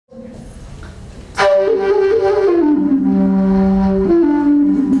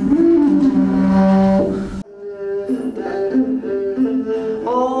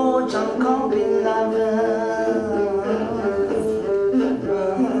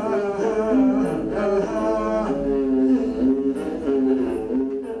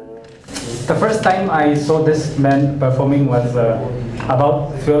The first time I saw this man performing was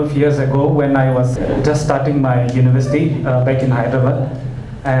about 12 years ago when I was just starting my university back in Hyderabad.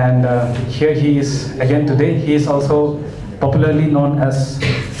 And here he is again today. He is also popularly known as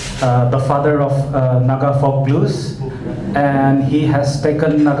the father of Naga folk blues. And he has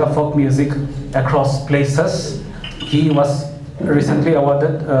taken Naga folk music across places. He was recently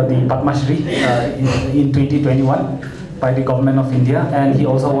awarded the Padma Shri in 2021 by the government of India, and he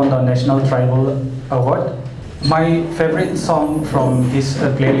also won the National Tribal Award. My favorite song from his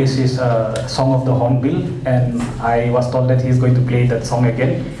playlist is Song of the Hornbill, and I was told that he is going to play that song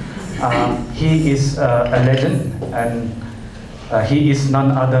again. He is a legend, and he is none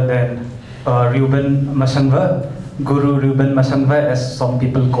other than Rewben Mashangva, Guru Rewben Mashangva, as some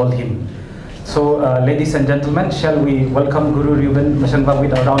people call him. So, ladies and gentlemen, shall we welcome Guru Rewben Mashangva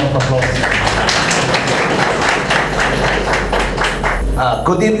with a round of applause?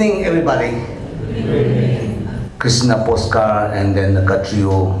 Good evening, everybody. Good evening. Krishna postcard and then the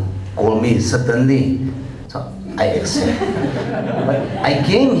Trio call me certainly, so I accept. But I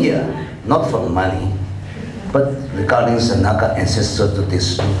came here not for money, but regarding the Naga Ancestral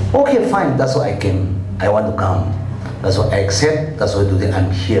Voices. Okay, fine. That's why I came. I want to come. That's what I accept. That's why today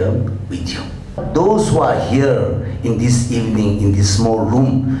I'm here with you. Those who are here in this evening in this small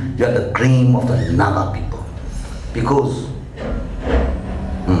room, you are the cream of the Naga people, because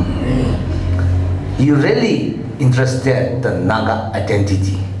you really interested in the Naga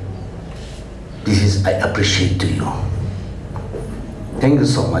identity. This is I appreciate to you. Thank you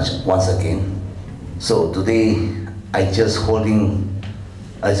so much once again. So today I just holding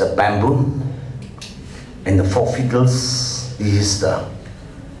as a bamboo and the four fiddles. This is the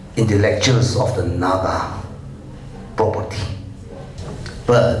intellectuals of the Naga property.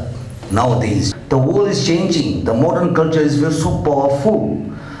 But nowadays the world is changing. The modern culture is very so powerful.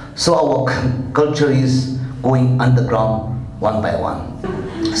 So our culture is going underground one by one.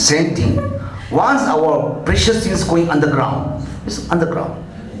 Same thing. Once our precious things going underground, it's underground.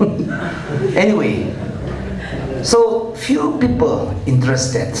 Anyway, so few people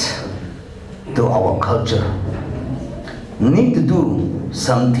interested to our culture need to do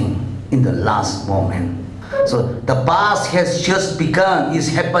something in the last moment. So the past has just begun, is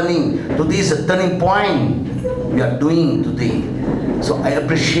happening. Today is a turning point we are doing today. So I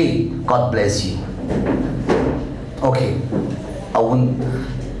appreciate, God bless you. Okay,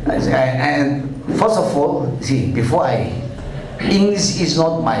 and first of all, see, before English is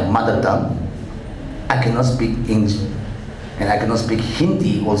not my mother tongue. I cannot speak English, and I cannot speak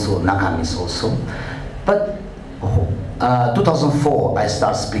Hindi also, Nagamis also. But 2004, I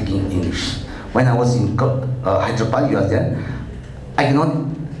started speaking English. When I was in Hyderabad, you are there, I cannot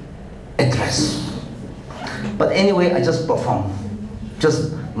address. But anyway, I just perform.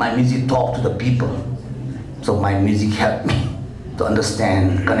 Just my music talk to the people. So my music helped me to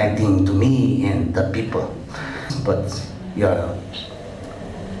understand, connecting to me and the people. But yeah,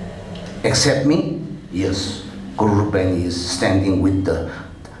 accept me? Yes, Guru Rewben is standing with the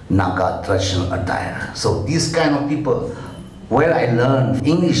Naga traditional attire. So these kind of people, where I learned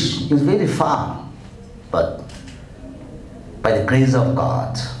English is very far, but by the grace of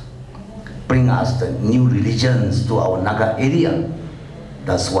God, bring us the new religions to our Naga area.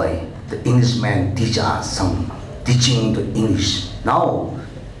 That's why the Englishman teach us some teaching to English. Now,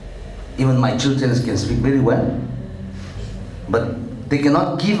 even my children can speak very well, but they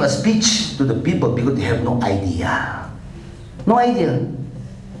cannot give a speech to the people because they have no idea. No idea,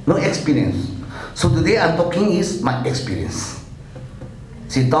 no experience. So today I'm talking is my experience.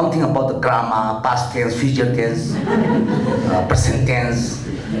 See, don't think about the grammar, past tense, future tense, present tense.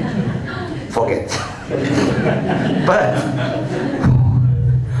 Forget. But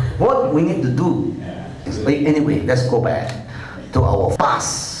what we need to do is, anyway, let's go back to our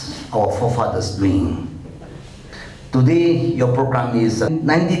past, our forefathers doing. Today, your program is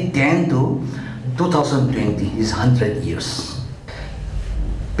 1910 to 2020, is 100 years.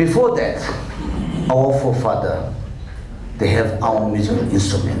 Before that, our forefather, they have our musical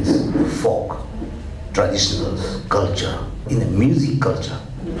instruments, folk, traditional culture, in the music culture,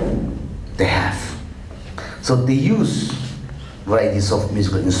 they have. So they use varieties of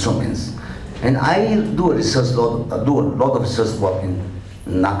musical instruments. And I do a lot of research work in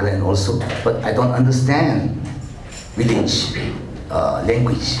Nagaland also, but I don't understand village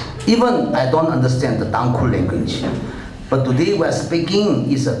language. Even I don't understand the Tangkhul language. But today we are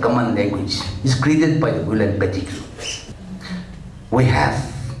speaking is a common language. It's created by the Highland Institute. We have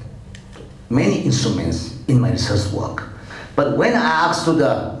many instruments in my research work. But when I ask to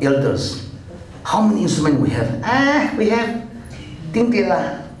the elders, how many instruments we have? We have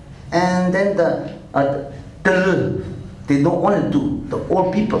tingtila, And then they don't want to do the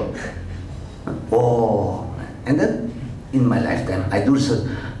old people. Oh, and then in my lifetime, I do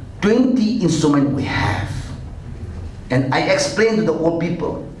 20 instruments we have. And I explain to the old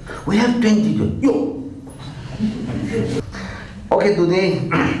people, we have 20, yo. Okay, today,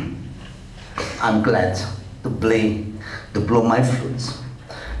 I'm glad to blow my flutes.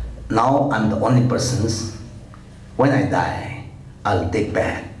 Now I'm the only person, when I die, I'll take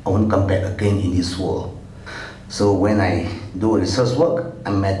back, I won't come back again in this world. So when I do research work,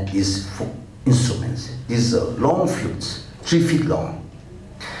 I met these instruments. These are long flutes, 3 feet long.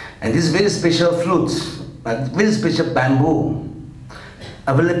 And this very special flute, very special bamboo,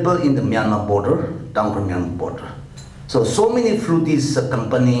 available in the Myanmar border, down from Myanmar border. So many flutists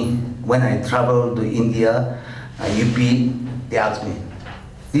company, when I travel to India, UP, they ask me,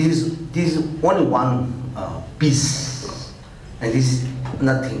 this is only one piece, and this is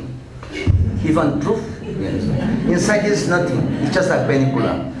nothing. Even proof, yes. Inside is nothing, it's just like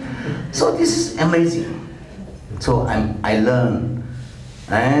penicular. So this is amazing. So I learned,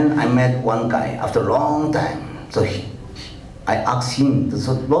 and I met one guy after a long time. So I asked him, there's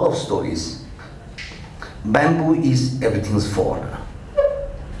a lot of stories. Bamboo is everything's for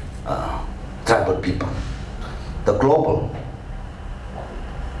tribal people. The global,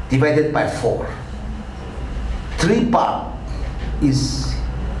 divided by 4. 3 parts is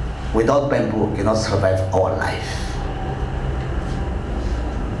without bamboo cannot survive our life.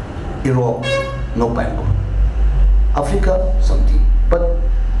 Europe, no bamboo. Africa, something. But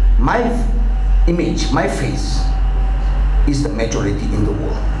my image, my face is the majority in the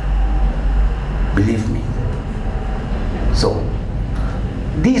world. Believe me. So,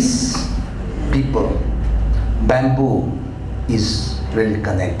 these people, bamboo is really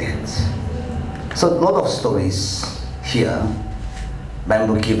connected. So, a lot of stories here.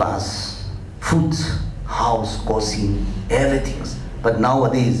 Bamboo give us food, house, clothing, everything. But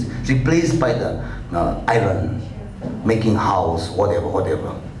nowadays, replaced by the iron, making house,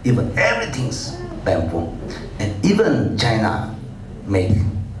 whatever. Even everything's bamboo. And even China make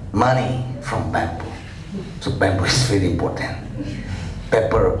money from bamboo. So bamboo is very important.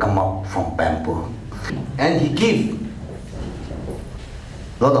 Pepper come up from bamboo. And he give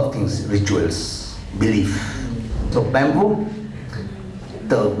a lot of things, rituals, belief. So bamboo,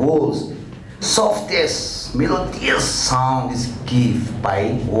 the world's softest, melodious sound is given by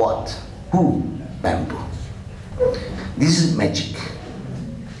what? Who? Bamboo. This is magic.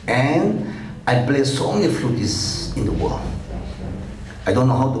 And I play so many flutists in the world. I don't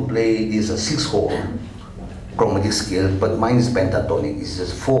know how to play this 6-hole chromatic scale, but mine is pentatonic. It's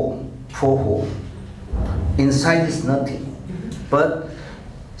just 4-hole. Inside is nothing. But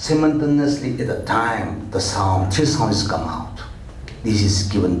simultaneously at the time, the sound, 3 sounds come out. This is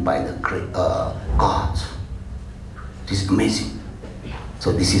given by the God. This is amazing.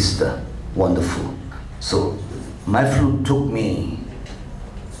 So this is the wonderful. So my flute took me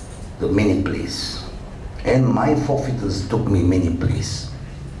to many places. And my forefathers took me many places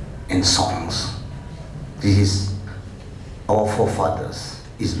and songs. This is our forefathers.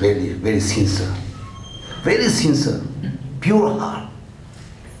 Is very, very sincere. Very sincere. Pure heart.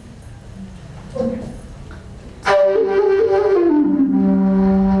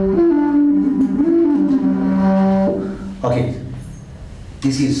 Okay.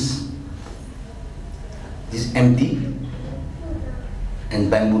 This is empty. And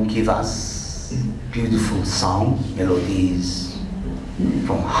bamboo give us beautiful sound, melodies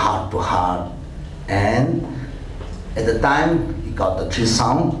from heart to heart. And at the time, you got the 3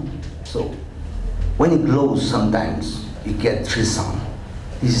 sound. So when it blows, sometimes you get 3 sound.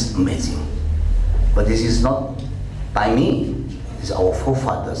 This is amazing. But this is not by me. This is our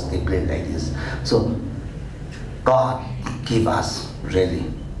forefathers. They play like this. So God give us really.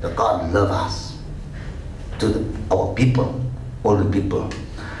 The God love us to our people, all the people.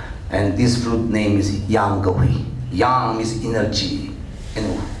 And this flute name is Yang Gahui. Yang is energy,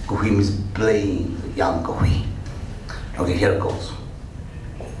 and Kohima is playing Yang Gahui. Okay, here it goes.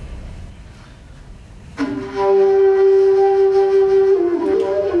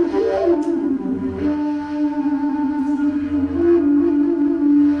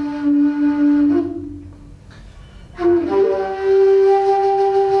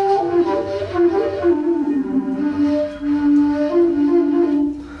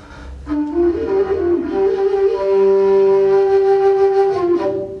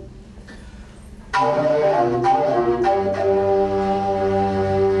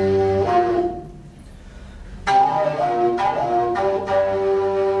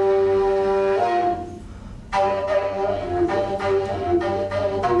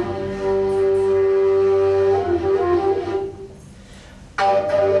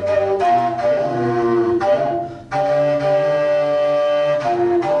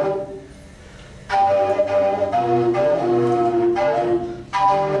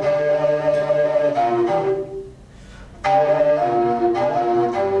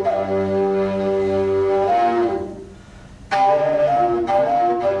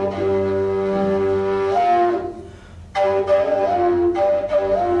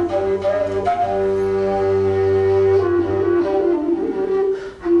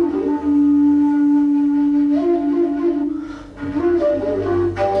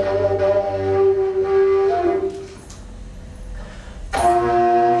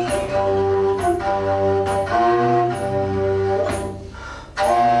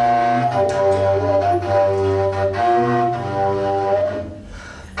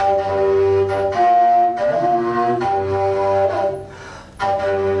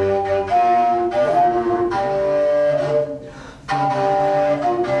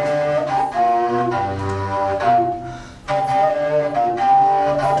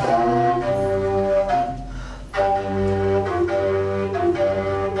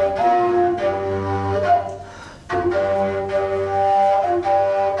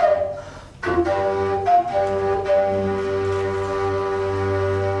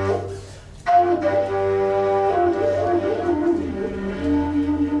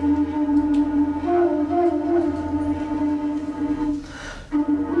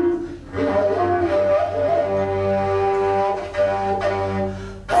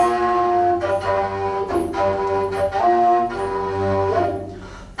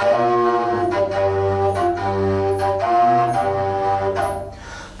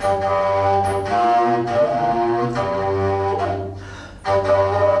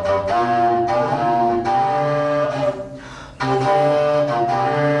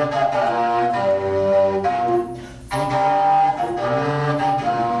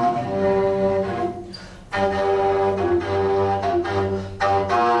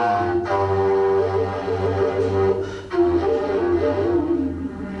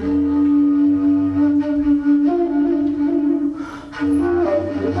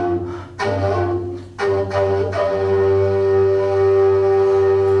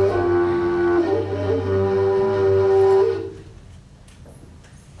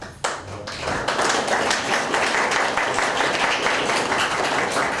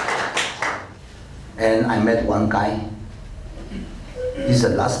 And I met one guy. This is the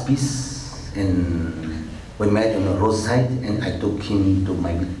last piece, and we met on the roadside, and I took him to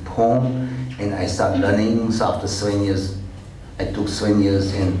my home, and I started learning. So after 7 years, I took 7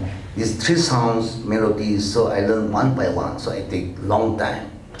 years, and these 3 sounds, melodies, so I learned one by one, so I take long time.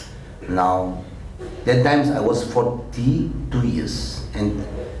 Now, that times I was 42 years, and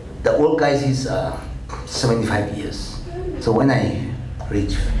the old guys is 75 years. So when I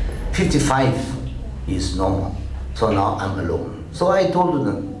reach 55, is normal. So now I'm alone. So I told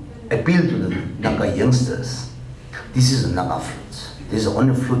them, appeal to the Naga youngsters, this is a Naga flute. This is the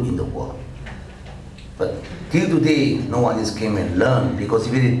only flute in the world. But till today, no one has came and learned because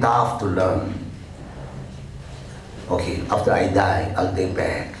it's very tough to learn. Okay, after I die, I'll take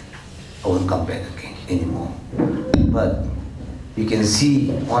back. I won't come back again anymore. But you can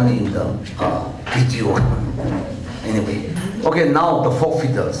see only in the video. Anyway, okay, now the folk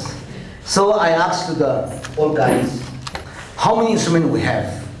fiddles. So I asked the old guys, how many instruments we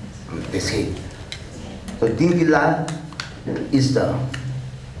have? They say, so dingila is the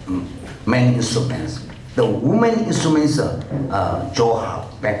main instruments. The women instruments are johar,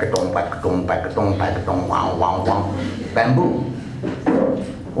 pakatong, pakatong, pakatong, pakatong, wang, wang, wang, bamboo.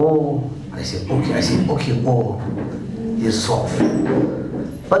 Oh, I said, okay, oh, it's soft.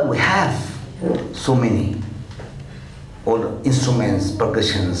 But we have so many. All the instruments,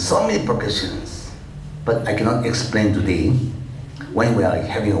 percussions, so many percussions. But I cannot explain today. When we are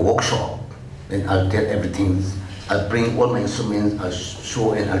having a workshop, then I'll tell everything. I'll bring all my instruments, I'll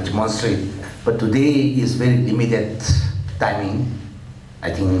show and I'll demonstrate. But today is very limited timing. I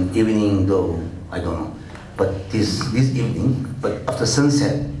think evening though, I don't know. But this evening, but after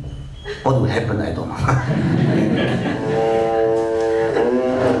sunset, what will happen, I don't know.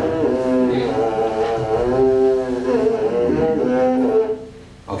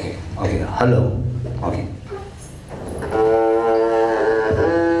 Okay, hello. Okay.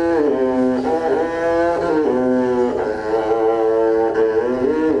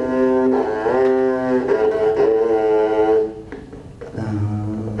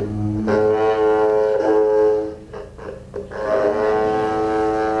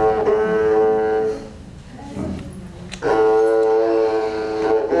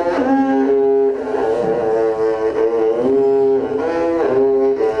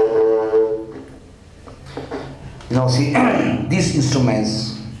 See, these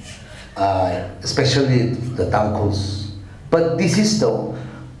instruments, especially the tangkos, but this is the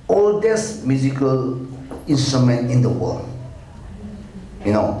oldest musical instrument in the world.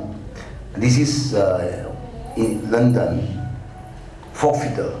 You know, this is in London, folk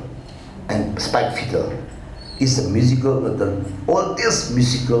fiddle and spike fiddle is the oldest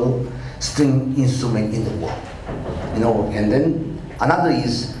musical string instrument in the world. You know, and then another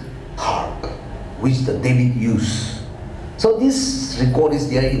is harp, which the David used. So this record is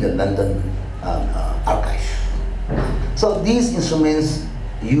there in the London archive. So these instruments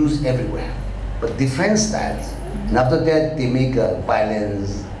used everywhere, but different styles. And after that, they make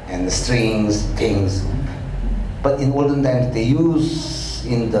violins and the strings, things. But in olden times, they use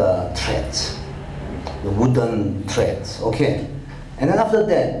in the threads, the wooden threads. Okay. And then after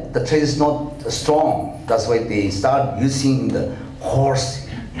that, the thread is not strong. That's why they start using the horse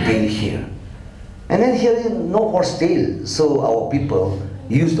tail here. And then here is no horse tail, so our people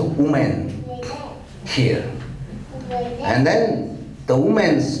use the woman here. And then the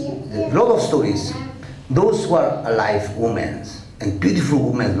women, a lot of stories, those who are alive women and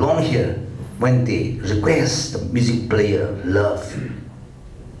beautiful women long hair, when they request the music player love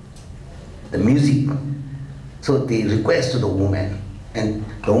the music, so they request to the woman, and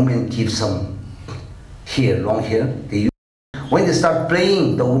the woman gives some hair, long hair. They use. When they start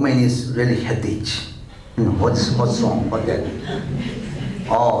playing, the woman is really headache. You know, what's wrong? What that?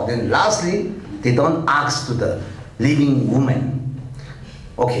 Oh, then lastly, they don't ask to the living woman.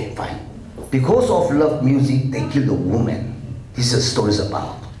 Okay, fine. Because of love music, they kill the woman. This is stories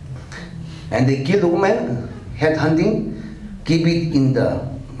about. And they kill the woman, head hunting. keep it in the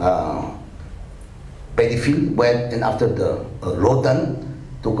paddy field, and after the rotan,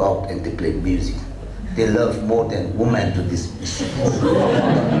 took out and they play music. They love more than women to this mission.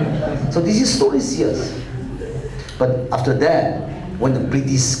 So this is stories here. But after that, when the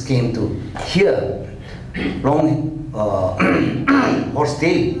British came to here, long horse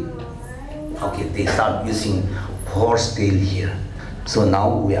tail, okay, they start using horse tail here. So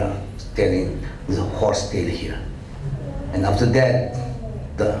now we are standing with a horse tail here. And after that,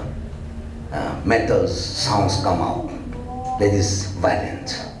 the metal sounds come out. That is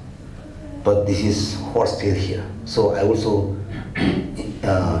violent. But this is horse tail here. So I also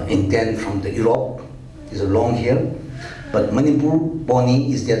intend from the Europe, is a long hair. But Manipur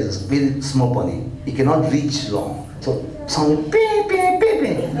pony is there, a very small pony. It cannot reach long. So sound beep, beep, beep,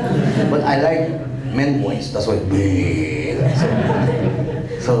 beep. But I like man voice, that's why beep.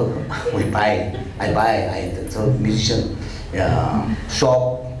 So we buy, I intend. So musician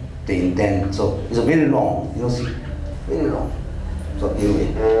shop, they intend. So it's a very long, you know, see, very long. So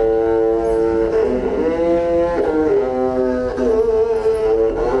anyway.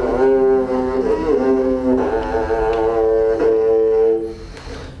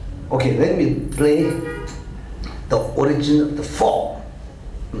 Okay, let me play the origin of the folk.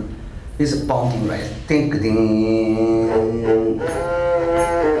 This is a pounding right. Think ding.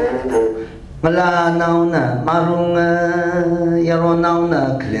 Mala now na marung yaro now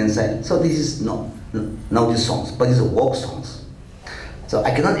na cleanse. So this is now these songs, but these are folk songs. So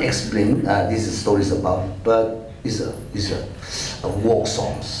I cannot explain these stories about, but these are folk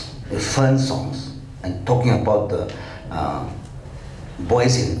songs, fun songs, and talking about the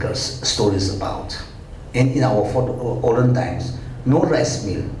boys and girls stories about. And in our olden times, no rice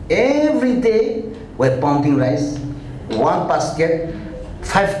mill. Every day we're pounding rice, one basket,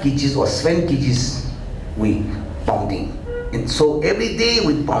 5 kgs or 7 kgs we pounding. And so every day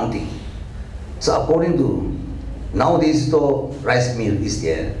we pounding. So according to nowadays, the rice mill is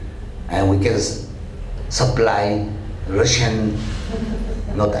there, and we can supply ration,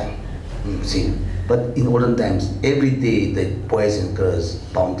 no time. See. But in olden times, every day the boys and girls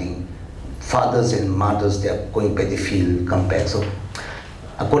pounding, fathers and mothers, they are going by the field, come back. So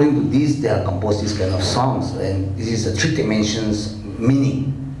according to this, they are composed these kind of songs, and this is a 3 dimensions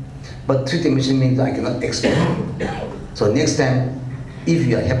meaning. But 3 dimension means I cannot explain. So next time, if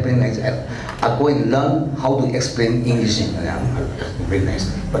you are happening like that, I'll go and learn how to explain English. Very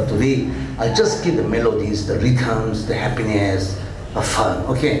nice. But today, I'll just give the melodies, the rhythms, the happiness, the fun.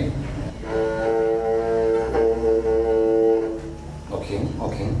 Okay.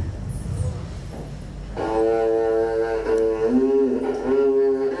 Okay.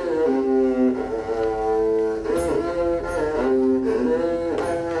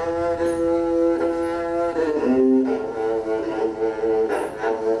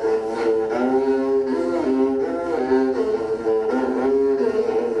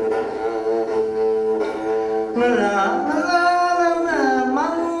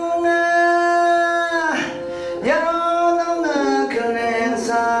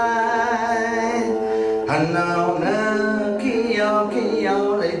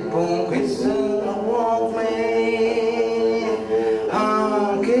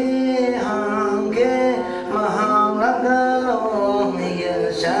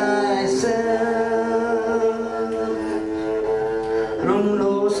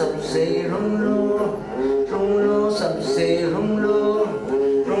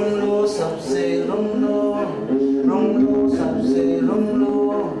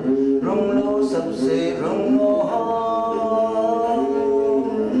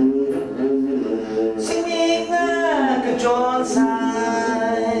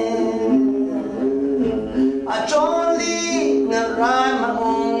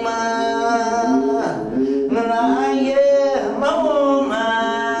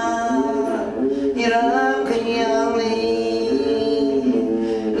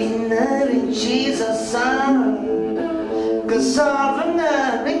 Jesus, son, 'cause sovereign